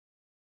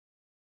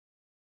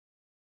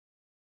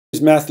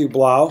is Matthew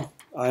Blau.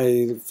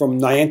 I'm from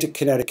Niantic,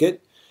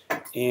 Connecticut,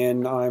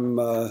 and I'm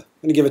going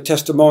to give a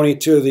testimony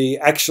to the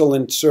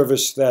excellent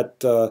service that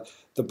the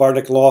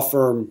Bartinik Law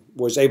Firm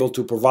was able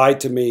to provide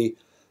to me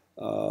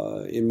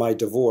in my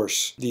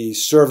divorce. The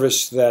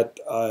service that,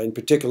 in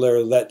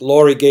particular, that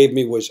Lori gave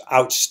me was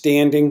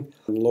outstanding.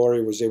 And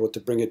Lori was able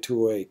to bring it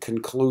to a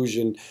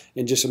conclusion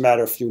in just a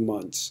matter of a few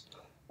months.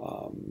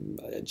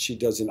 And she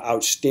does an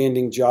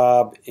outstanding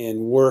job and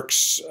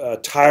works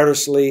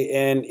tirelessly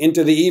and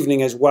into the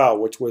evening as well,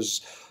 which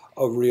was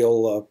a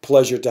real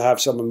pleasure to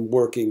have someone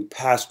working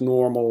past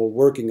normal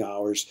working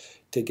hours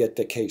to get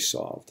the case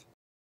solved.